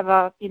go and have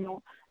a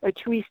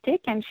chewy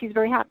stick, and she's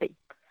very happy.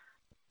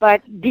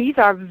 But these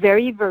are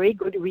very, very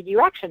good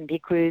redirection,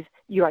 because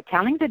you are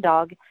telling the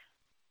dog,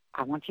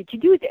 I want you to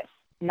do this.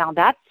 Now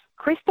that's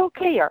crystal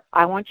clear.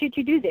 I want you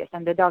to do this.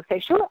 And the dog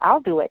says, sure, I'll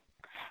do it.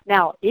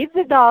 Now, if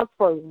the dog,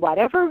 for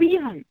whatever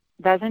reason,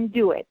 doesn't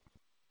do it,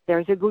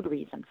 there's a good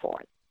reason for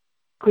it.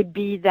 Could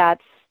be that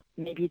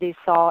maybe they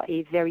saw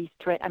a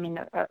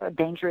a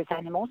dangerous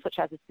animal, such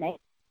as a snake.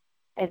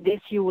 And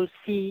this you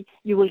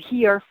will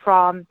hear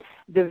from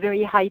the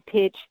very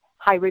high-pitched,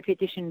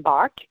 high-repetition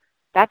bark.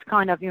 That's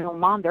kind of,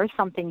 Mom, there's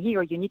something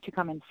here. You need to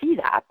come and see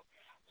that.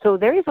 So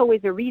there is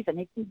always a reason.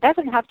 It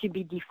doesn't have to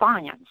be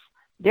defiance.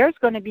 There's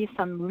going to be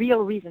some real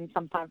reason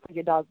sometimes for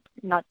your dog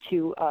not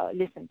to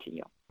listen to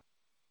you.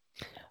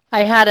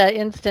 I had an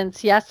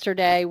instance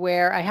yesterday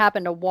where I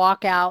happened to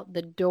walk out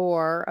the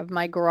door of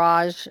my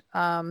garage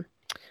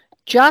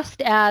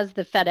just as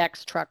the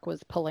FedEx truck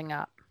was pulling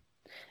up.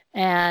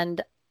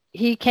 And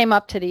he came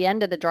up to the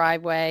end of the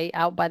driveway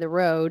out by the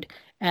road,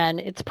 and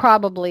it's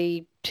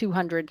probably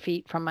 200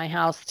 feet from my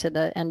house to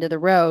the end of the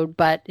road.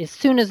 But as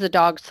soon as the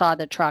dogs saw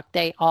the truck,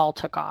 they all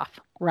took off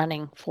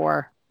running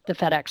for the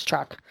FedEx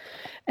truck.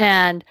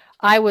 And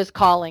I was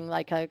calling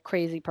like a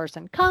crazy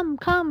person, come,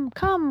 come,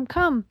 come,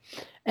 come.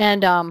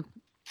 And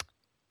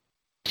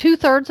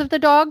 2/3 of the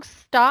dogs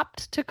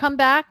stopped to come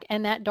back,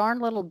 and that darn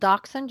little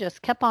dachshund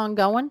just kept on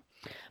going.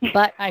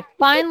 But I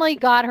finally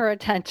got her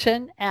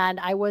attention, and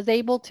I was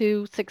able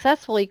to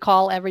successfully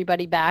call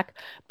everybody back.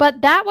 But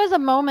that was a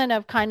moment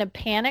of kind of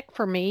panic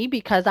for me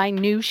because I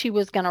knew she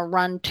was going to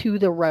run to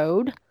the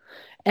road.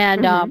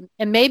 And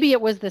and maybe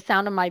it was the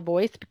sound of my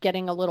voice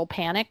getting a little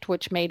panicked,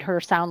 which made her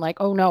sound like,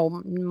 oh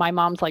no, my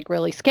mom's like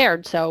really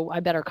scared, so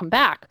I better come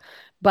back.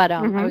 But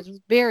I was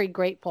very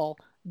grateful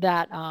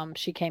that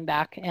she came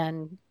back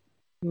and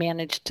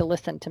managed to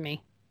listen to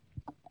me.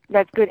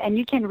 That's good. And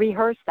you can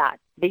rehearse that,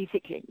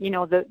 basically. You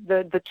know,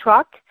 the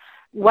truck,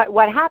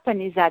 what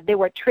happened is that they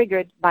were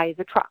triggered by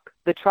the truck.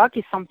 The truck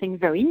is something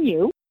very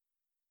new.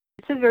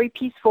 It's a very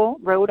peaceful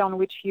road on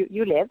which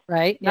you live.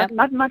 Right.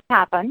 Not much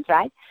happens,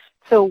 right?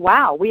 So,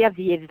 wow, we have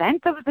the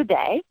event of the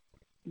day.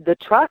 The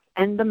truck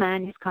and the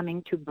man is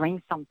coming to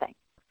bring something.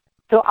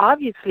 So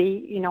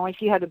obviously, you know,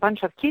 if you had a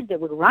bunch of kids, they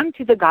would run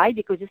to the guy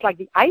because it's like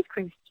the ice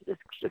cream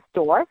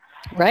store.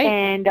 Right.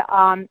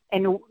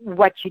 And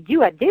what you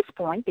do at this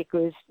point,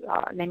 because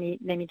let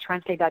me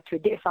translate that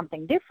to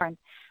something different.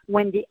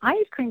 When the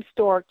ice cream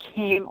store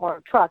came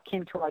or truck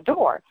came to our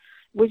door,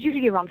 it was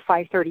usually around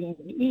 5:30 in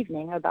the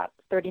evening, about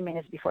 30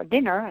 minutes before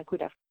dinner.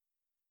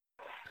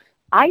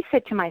 I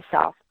said to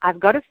myself, I've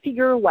got to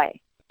figure a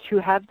way to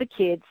have the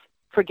kids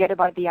forget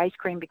about the ice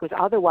cream because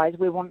otherwise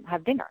we won't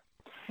have dinner.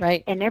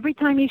 Right. And every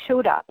time he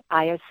showed up,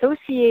 I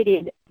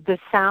associated the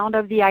sound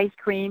of the ice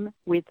cream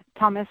with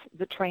Thomas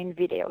the Train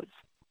videos.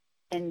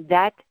 And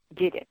that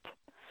did it.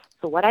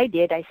 So what I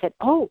did, I said,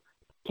 oh,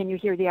 can you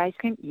hear the ice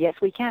cream? Yes,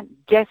 we can.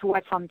 Guess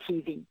what's on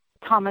TV?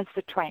 Thomas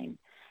the Train.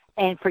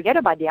 And forget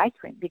about the ice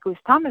cream because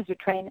Thomas the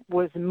Train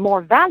was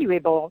more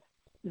valuable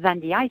than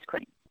the ice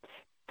cream.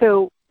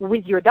 So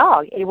with your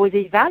dog, it was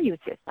a value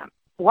system.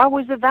 What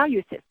was the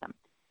value system?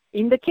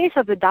 In the case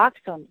of the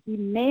dachshund, he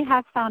may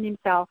have found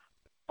himself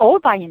all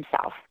by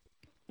himself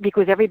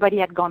because everybody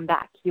had gone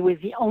back. He was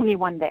the only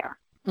one there.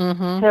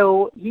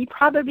 So he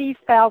probably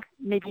felt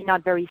maybe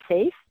not very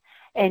safe,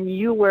 and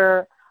you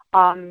were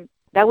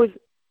that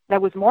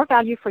was more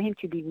value for him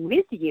to be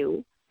with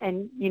you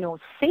and, you know,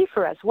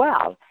 safer as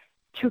well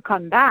to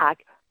come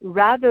back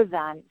rather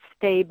than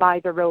stay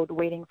by the road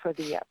waiting for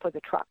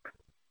the truck.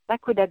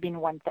 That could have been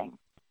one thing.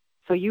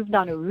 So you've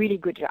done a really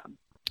good job.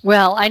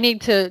 Well, I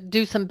need to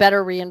do some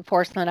better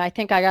reinforcement. I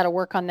think I got to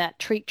work on that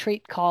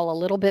treat call a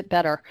little bit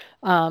better.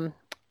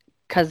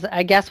 Because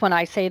I guess when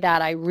I say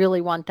that, I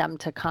really want them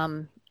to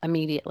come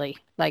immediately.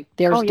 Like,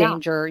 there's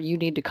danger. You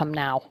need to come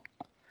now.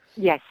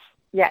 Yes.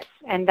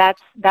 And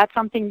that's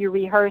something you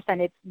rehearse,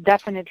 and it's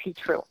definitely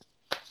true.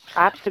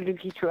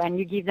 Absolutely true. And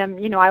you give them,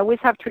 you know, I always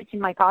have treats in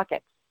my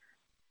pocket.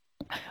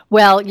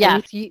 Well,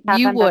 yes, you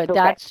would.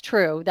 That's okay.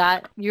 True.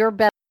 That you're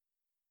better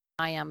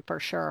than I am for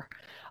sure.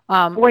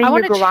 Or in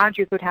your garage,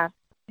 you could have.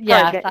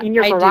 Yes, in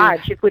your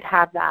garage, you could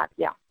have that.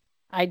 Yeah.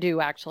 I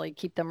do actually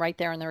keep them right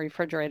there in the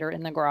refrigerator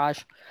in the garage,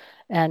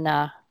 and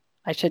I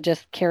should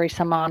just carry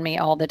some on me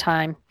all the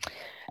time,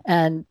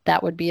 and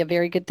that would be a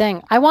very good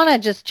thing. I want to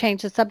just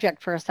change the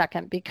subject for a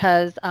second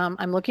because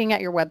I'm looking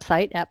at your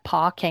website at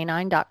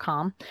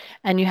pawcanine.com,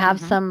 and you have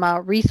some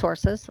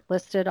resources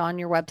listed on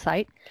your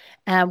website,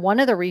 and one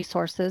of the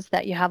resources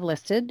that you have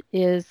listed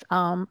is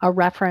a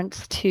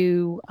reference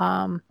to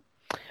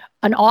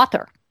an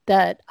author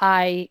that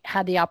I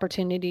had the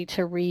opportunity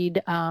to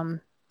read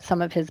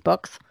some of his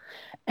books.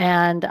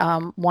 And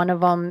one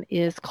of them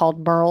is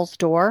called Merle's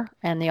Door,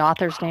 and the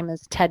author's name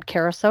is Ted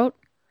Karasote.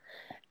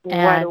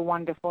 What a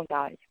wonderful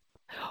guy.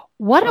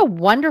 What a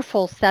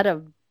wonderful set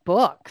of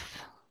books.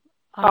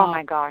 Oh,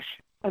 my gosh.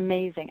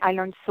 Amazing. I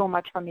learned so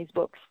much from his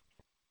books.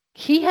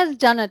 He has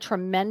done a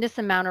tremendous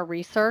amount of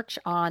research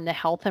on the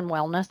health and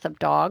wellness of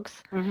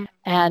dogs.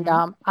 And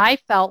I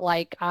felt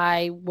like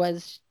I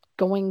was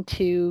going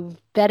to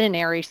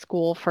veterinary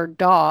school for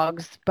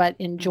dogs, but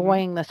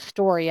enjoying the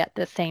story at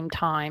the same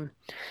time.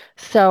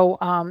 So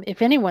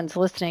if anyone's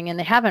listening and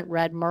they haven't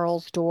read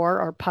Merle's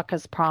Door or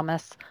Pucka's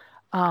Promise,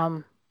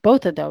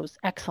 both of those,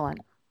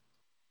 excellent.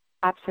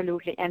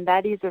 Absolutely. And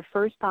that is the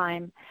first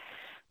time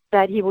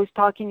that he was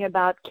talking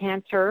about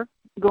cancer,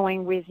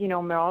 going with, you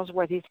know, Merle's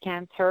was his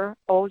cancer.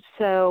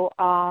 Also,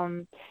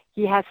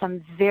 he has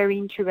some very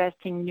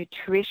interesting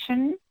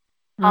nutrition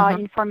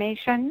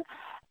information.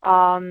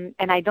 And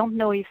I don't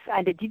know if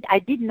I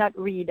did not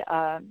read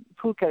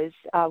Pucka's,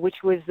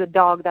 which was the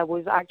dog that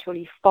was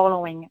actually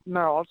following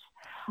Merle's.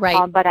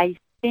 Right. But I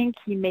think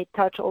he may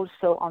touch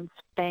also on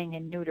spaying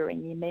and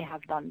neutering. He may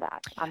have done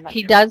that. I'm not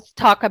He sure. does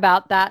talk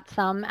about that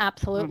some,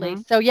 absolutely.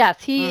 Mm-hmm. So yes,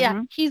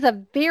 Mm-hmm. he's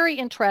a very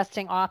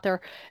interesting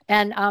author.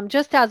 And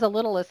just as a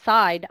little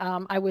aside,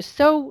 I was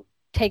so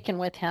taken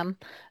with him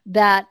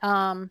that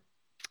I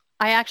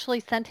actually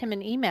sent him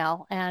an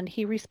email and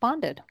he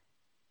responded.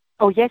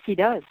 Oh, yes, he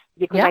does,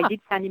 because I Yeah.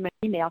 did send him an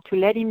email to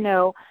let him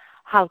know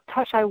how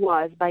touched I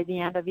was by the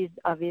end of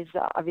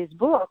his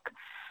book.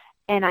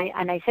 And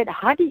I said,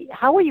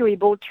 how were you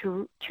able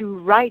to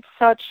write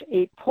such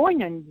a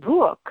poignant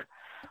book,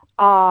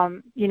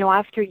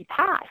 after he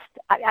passed?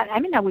 I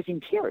mean, I was in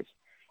tears.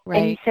 Right.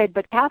 And he said,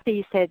 but Kathy,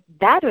 he said,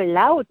 that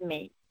allowed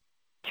me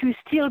to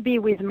still be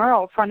with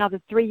Merle for another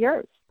 3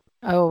 years.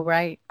 Oh,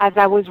 right. As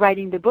I was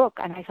writing the book,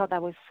 and I thought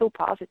that was so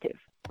positive.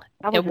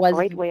 That was It was a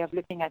great way of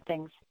looking at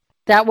things.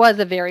 That was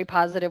a very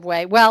positive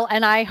way. Well,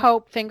 and I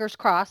hope, fingers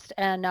crossed,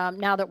 and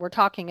now that we're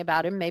talking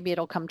about him, maybe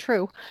it'll come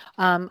true.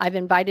 I've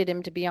invited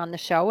him to be on the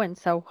show, and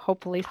so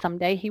hopefully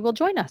someday he will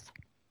join us.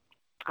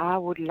 I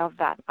would love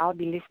that. I'll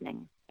be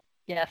listening.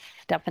 Yes,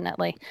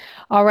 definitely.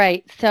 All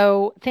right.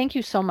 So thank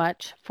you so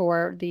much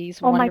for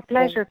these wonderful my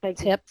pleasure,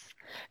 Peggy. tips.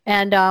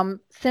 And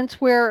since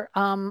we're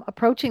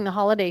approaching the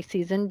holiday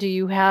season, do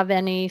you have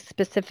any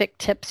specific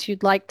tips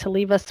you'd like to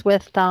leave us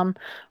with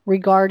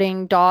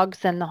regarding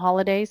dogs and the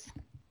holidays?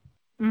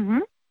 Mm-hmm.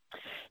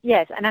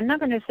 Yes, and I'm not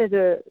going to say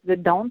the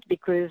don't,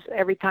 because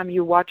every time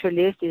you watch a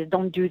list is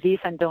don't do this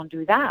and don't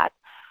do that.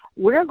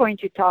 We're going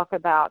to talk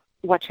about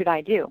what should I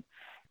do.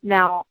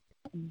 Now,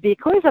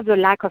 because of the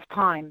lack of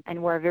time,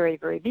 and we're very,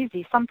 very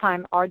busy,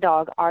 sometimes our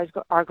dogs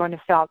are going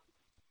to feel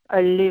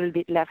a little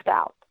bit left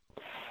out.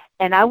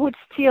 And I would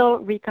still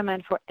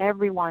recommend for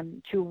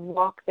everyone to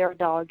walk their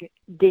dog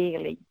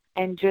daily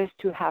and just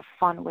to have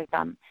fun with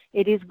them.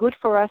 It is good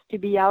for us to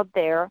be out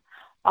there,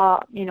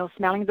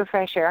 smelling the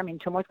fresh air. I mean,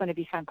 tomorrow's going to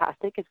be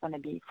fantastic. It's going to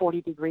be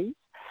 40 degrees.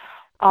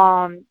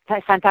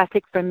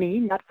 Fantastic for me,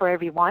 not for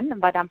everyone,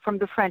 but I'm from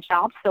the French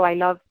Alps, so I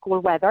love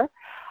cool weather.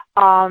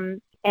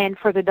 And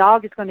for the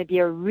dog, it's going to be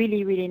a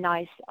really, really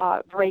nice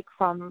break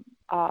from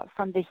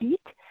the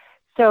heat.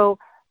 So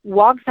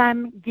walk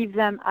them, give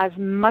them as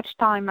much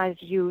time as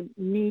you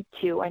need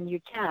to and you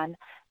can,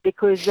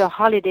 because the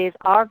holidays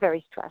are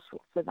very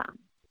stressful for them,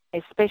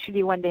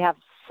 especially when they have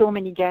so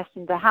many guests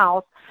in the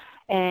house.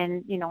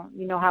 And, you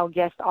know how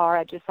guests are.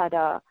 I just had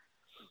a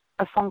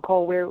phone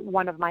call where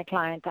one of my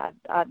clients had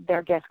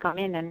their guests come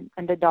in,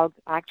 and the dog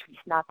actually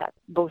snapped at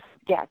both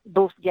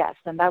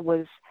guests, and that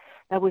was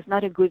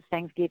not a good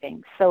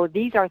Thanksgiving. So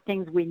these are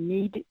things we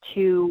need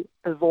to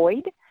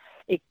avoid.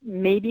 It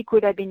maybe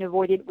could have been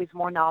avoided with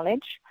more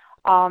knowledge,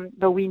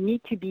 but we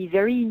need to be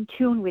very in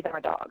tune with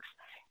our dogs.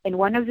 And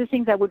one of the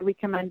things I would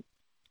recommend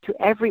to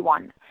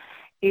everyone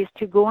is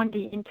to go on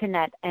the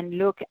internet and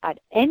look at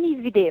any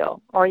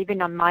video, or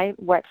even on my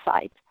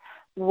website,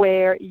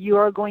 where you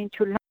are going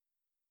to learn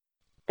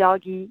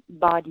doggy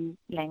body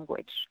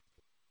language.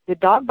 The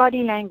dog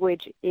body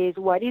language is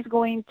what is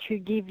going to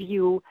give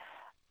you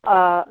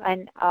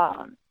an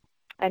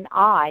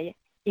eye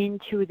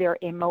into their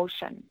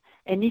emotion.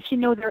 And if you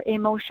know their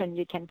emotion,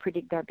 you can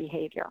predict their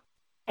behavior.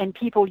 And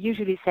people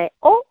usually say,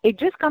 oh, it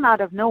just come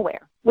out of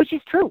nowhere, which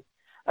is true.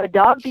 A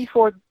dog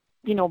before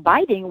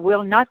biting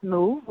will not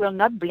move, will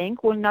not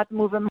blink, will not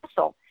move a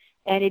muscle.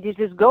 And it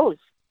just goes.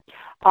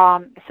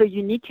 So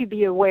you need to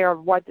be aware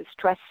of what the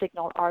stress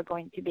signals are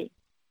going to be.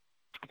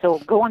 So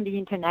go on the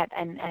internet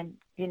and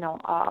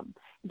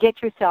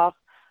get yourself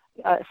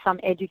some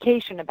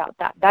education about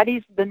that. That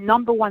is the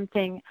number one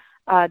thing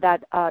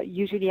that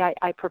usually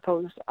I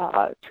propose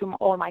to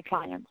all my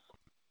clients.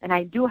 And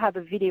I do have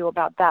a video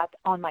about that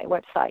on my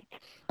website.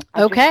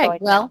 Okay,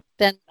 well,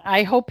 then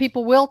I hope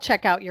people will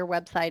check out your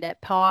website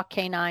at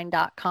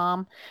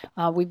pawcanine.com.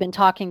 We've been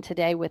talking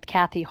today with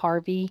Kathy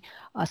Harvey,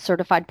 a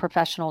certified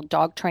professional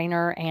dog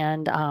trainer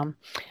and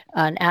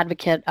an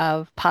advocate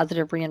of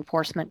positive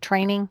reinforcement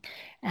training.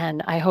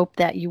 And I hope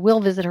that you will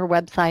visit her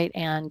website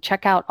and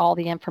check out all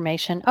the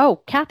information.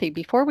 Oh, Kathy,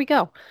 before we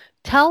go,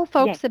 tell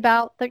folks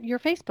about your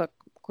Facebook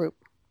group.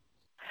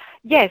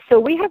 Yes, so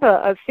we have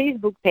a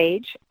Facebook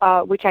page,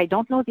 which I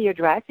don't know the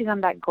address.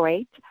 Isn't that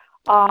great?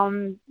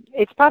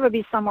 It's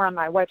probably somewhere on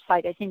my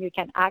website. I think you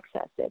can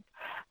access it.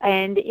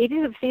 And it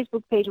is a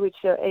Facebook page which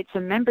it's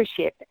a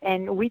membership,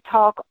 and we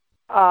talk.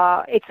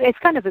 It's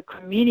kind of a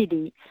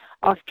community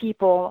of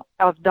people,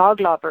 of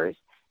dog lovers,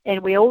 and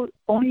we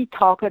only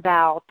talk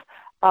about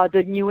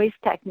the newest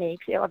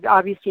techniques.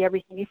 Obviously,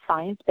 everything is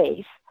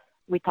science-based.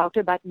 We talked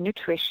about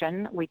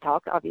nutrition. We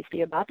talked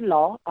obviously about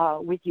law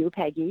with you,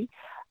 Peggy.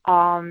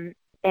 And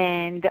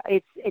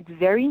it's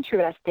very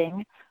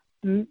interesting.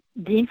 The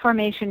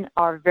information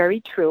are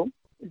very true.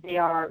 They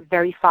are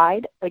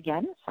verified,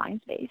 again,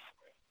 science-based.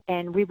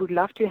 And we would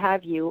love to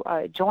have you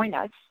join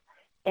us.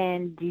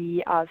 And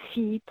the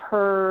fee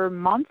per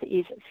month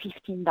is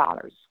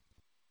 $15.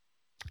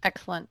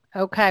 Excellent.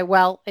 Okay.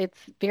 Well,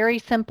 it's very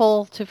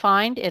simple to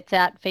find. It's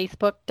at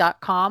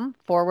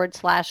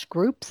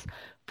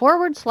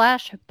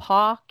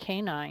facebook.com/groups/Paw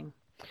Canine.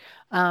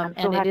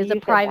 And it is a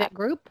private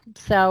group.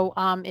 So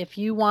if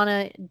you want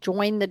to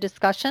join the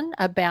discussion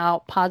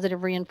about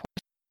positive reinforcement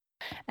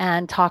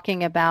and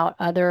talking about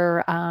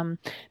other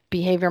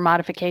behavior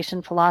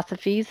modification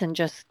philosophies and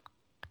just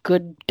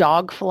good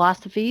dog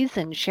philosophies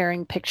and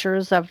sharing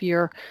pictures of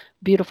your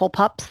beautiful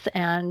pups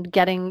and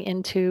getting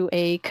into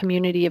a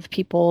community of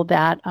people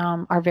that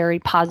are very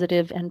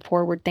positive and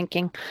forward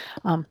thinking,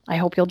 I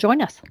hope you'll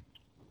join us.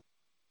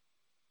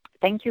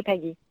 Thank you,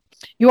 Peggy.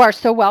 You are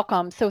so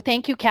welcome. So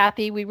thank you,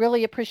 Kathy. We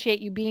really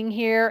appreciate you being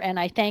here. And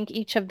I thank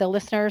each of the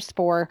listeners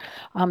for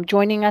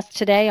joining us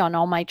today on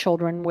All My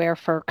Children Wear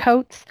Fur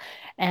Coats.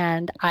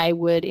 And I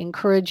would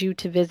encourage you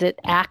to visit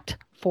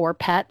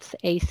ACT4Pets,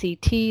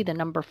 ACT, the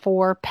number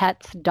 4,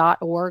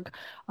 pets.org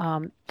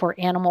for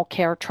Animal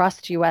Care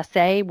Trust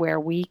USA, where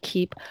we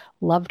keep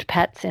loved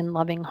pets in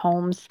loving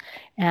homes.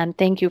 And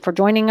thank you for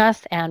joining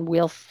us. And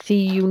we'll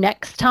see you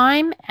next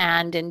time.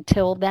 And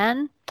until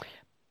then,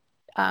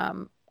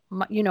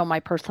 you know my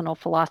personal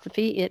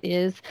philosophy. It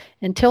is,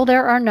 until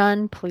there are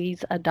none,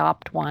 please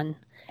adopt one.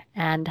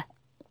 And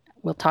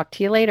we'll talk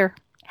to you later.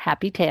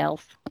 Happy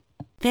Tails.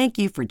 Thank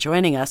you for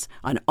joining us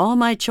on All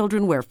My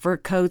Children Wear Fur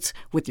Coats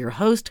with your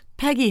host,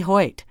 Peggy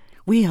Hoyt.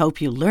 We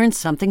hope you learned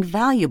something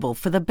valuable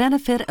for the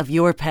benefit of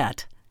your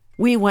pet.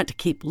 We want to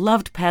keep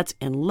loved pets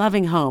in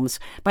loving homes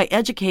by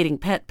educating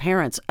pet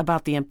parents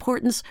about the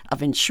importance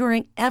of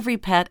ensuring every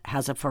pet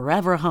has a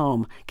forever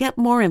home. Get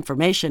more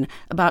information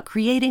about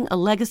creating a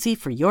legacy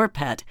for your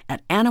pet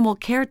at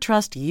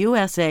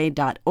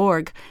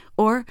animalcaretrustusa.org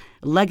or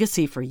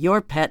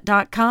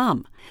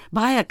legacyforyourpet.com.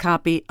 Buy a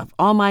copy of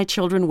All My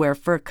Children Wear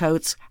Fur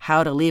Coats,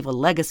 How to Leave a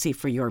Legacy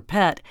for Your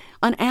Pet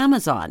on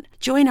Amazon.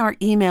 Join our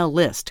email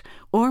list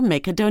or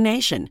make a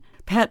donation.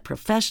 Pet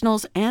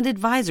professionals and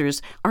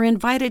advisors are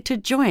invited to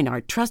join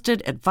our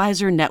Trusted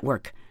Advisor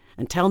Network.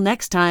 Until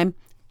next time,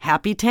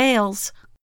 happy tails!